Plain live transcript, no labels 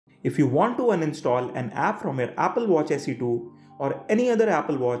If you want to uninstall an app from your Apple Watch SE2 or any other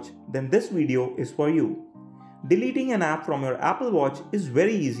Apple Watch, then this video is for you. Deleting an app from your Apple Watch is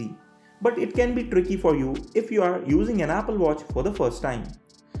very easy, but it can be tricky for you if you are using an Apple Watch for the first time.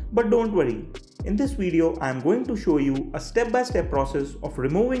 But don't worry, in this video I am going to show you a step-by-step process of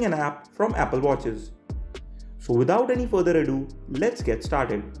removing an app from Apple Watches. So without any further ado, let's get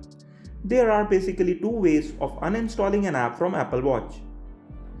started. There are basically two ways of uninstalling an app from Apple Watch.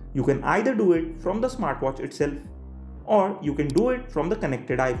 You can either do it from the smartwatch itself, or you can do it from the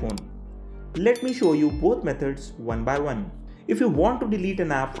connected iPhone. Let me show you both methods one by one. If you want to delete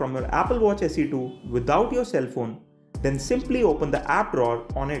an app from your Apple Watch SE2 without your cell phone, then simply open the app drawer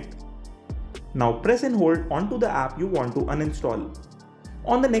on it. Now press and hold onto the app you want to uninstall.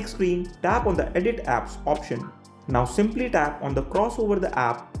 On the next screen, tap on the Edit Apps option. Now simply tap on the cross over the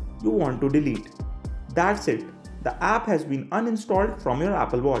app you want to delete. That's it. The app has been uninstalled from your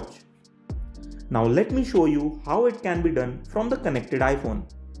Apple Watch. Now let me show you how it can be done from the connected iPhone.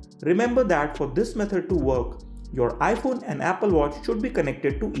 Remember that for this method to work, your iPhone and Apple Watch should be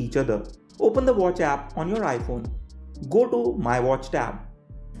connected to each other. Open the Watch app on your iPhone. Go to My Watch tab.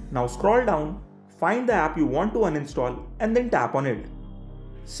 Now scroll down, find the app you want to uninstall and then tap on it.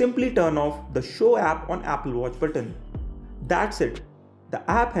 Simply turn off the Show App on Apple Watch button. That's it. The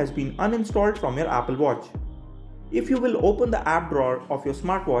app has been uninstalled from your Apple Watch. If you will open the app drawer of your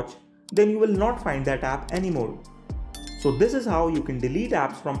smartwatch, then you will not find that app anymore. So this is how you can delete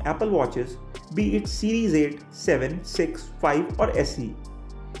apps from Apple Watches, be it Series 8, 7, 6, 5 or SE.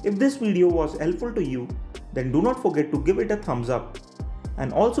 If this video was helpful to you, then do not forget to give it a thumbs up.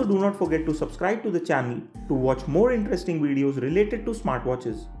 And also do not forget to subscribe to the channel to watch more interesting videos related to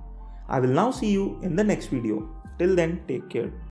smartwatches. I will now see you in the next video. Till then, take care.